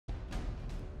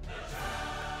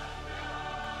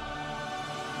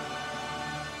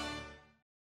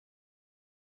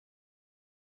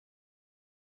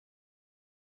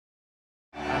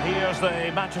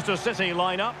the Manchester City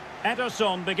lineup.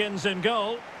 Ederson begins in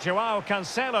goal. Joao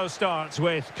Cancelo starts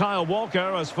with Kyle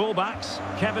Walker as fullbacks.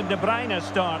 Kevin De Bruyne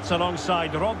starts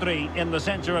alongside Rodri in the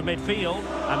centre of midfield.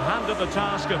 And handed the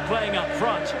task of playing up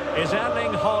front is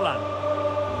Erling Haaland.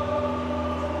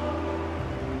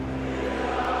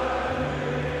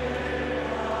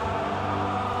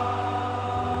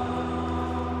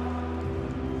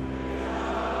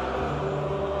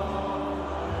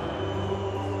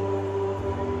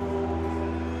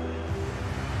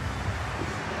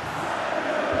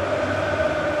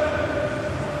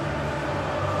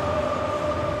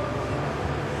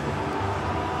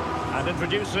 And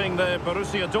introducing the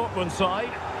Borussia Dortmund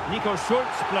side, Nico Schulz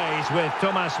plays with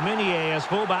Thomas Meunier as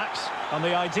fullbacks. And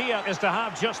the idea is to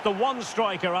have just the one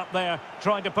striker up there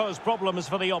trying to pose problems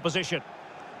for the opposition.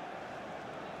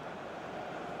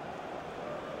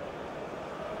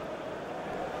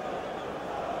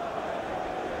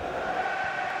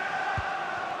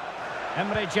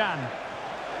 Emre Can.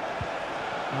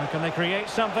 Now can they create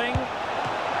something?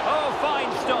 Oh,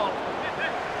 fine stop.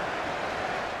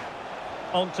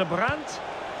 On to Brandt,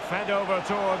 fed over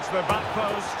towards the back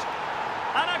post,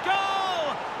 and a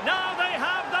goal! Now they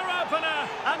have their opener,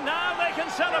 and now they can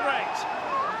celebrate.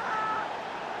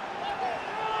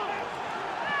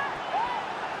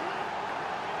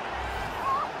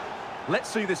 Let's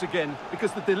see this again,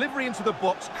 because the delivery into the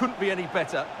box couldn't be any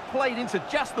better. Played into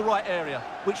just the right area,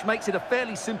 which makes it a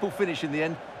fairly simple finish in the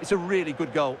end. It's a really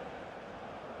good goal.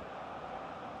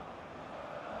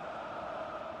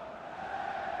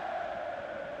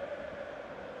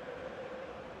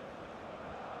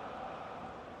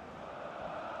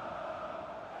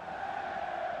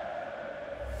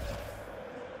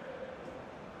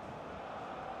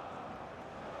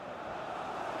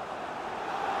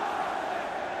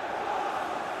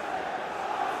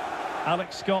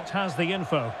 Alex Scott has the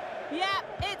info. Yeah,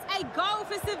 it's a goal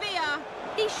for Sevilla.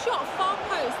 He shot far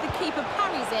post, the keeper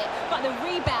parries it, but the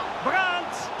rebound... Brandt!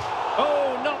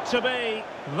 Oh, not to be.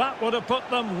 That would have put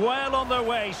them well on their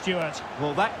way, Stuart.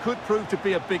 Well, that could prove to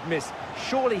be a big miss.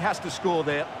 Surely has to score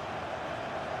there.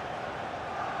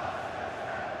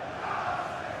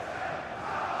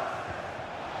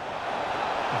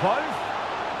 Wolf.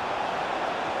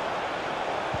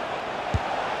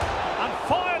 And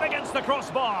fired against the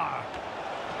crossbar.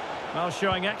 Well,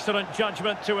 showing excellent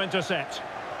judgment to intercept.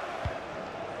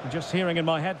 Just hearing in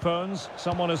my headphones,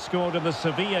 someone has scored in the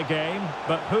Sevilla game,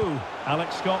 but who?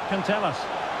 Alex Scott can tell us.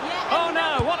 Yeah, oh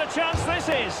no, what a chance this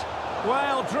is!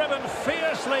 Well, driven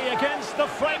fiercely against the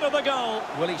frame of the goal.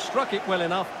 Well, he struck it well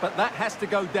enough, but that has to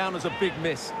go down as a big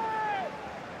miss.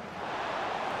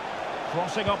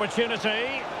 Crossing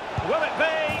opportunity. Will it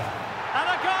be? And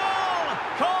a goal!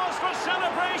 Cause for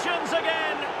celebrations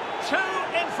again. 2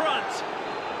 in front.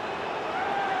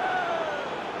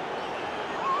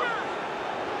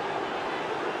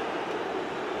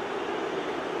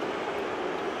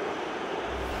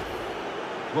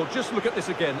 Well, just look at this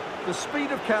again. The speed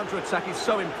of counter-attack is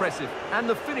so impressive, and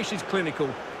the finish is clinical.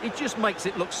 It just makes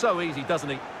it look so easy,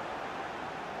 doesn't it?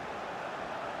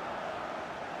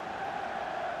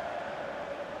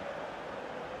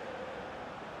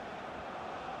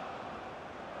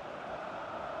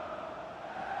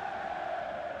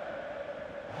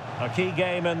 A key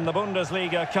game in the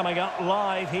Bundesliga coming up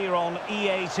live here on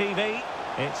EA TV.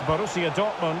 It's Borussia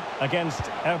Dortmund against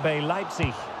RB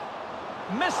Leipzig.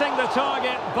 Missing the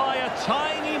target by a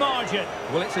tiny margin.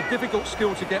 Well, it's a difficult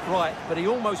skill to get right, but he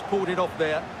almost pulled it off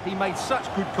there. He made such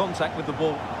good contact with the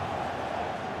ball.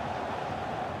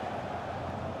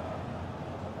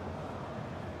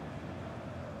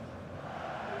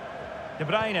 De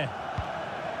Bruyne.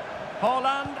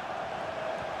 Haaland.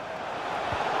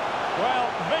 Well,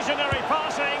 visionary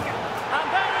passing. And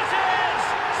there it is!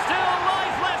 Still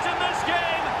life left in this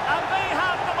game, and they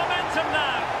have the momentum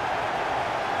now.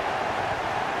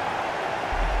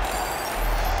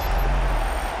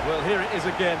 Well, here it is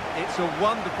again. It's a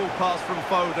wonderful pass from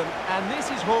Foden, and this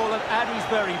is Haaland at his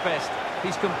very best.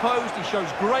 He's composed, he shows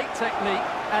great technique,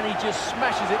 and he just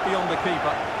smashes it beyond the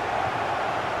keeper.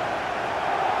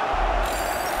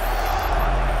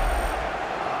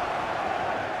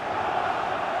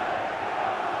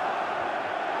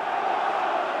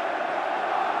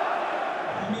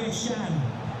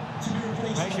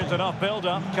 Patient enough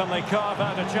build-up. Can they carve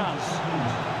out a chance?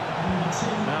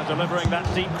 Now delivering that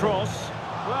deep cross.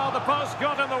 Well, the post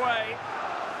got in the way.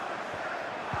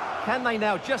 Can they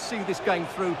now just see this game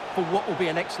through for what will be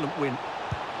an excellent win?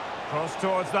 Cross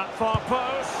towards that far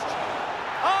post.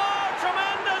 Oh,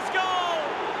 tremendous goal!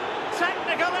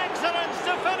 Technical excellence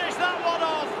to finish that one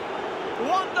off.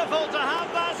 Wonderful to have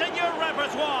that in your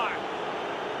repertoire.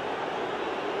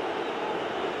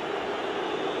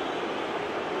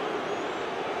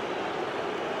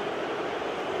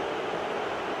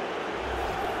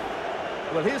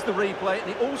 Well, here's the replay, and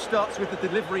it all starts with the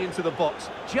delivery into the box,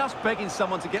 just begging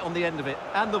someone to get on the end of it.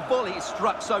 And the volley is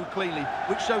struck so cleanly,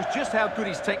 which shows just how good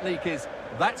his technique is.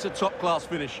 That's a top-class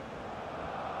finish.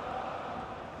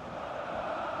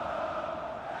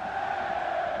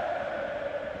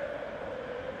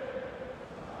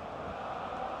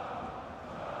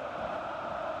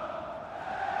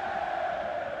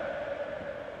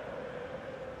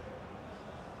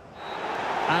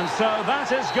 And so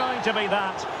that is going to be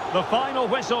that. The final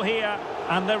whistle here,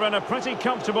 and they're in a pretty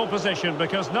comfortable position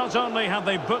because not only have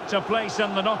they booked a place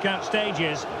in the knockout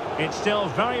stages, it's still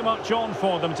very much on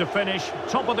for them to finish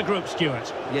top of the group,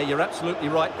 Stuart. Yeah, you're absolutely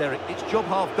right, Derek. It's job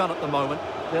half done at the moment.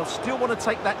 They'll still want to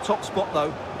take that top spot,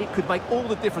 though. It could make all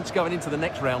the difference going into the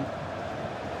next round.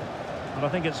 And I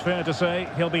think it's fair to say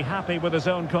he'll be happy with his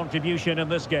own contribution in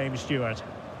this game, Stuart.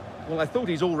 Well, I thought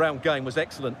his all-round game was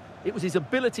excellent. It was his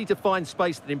ability to find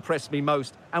space that impressed me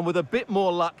most, and with a bit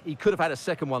more luck, he could have had a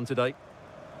second one today.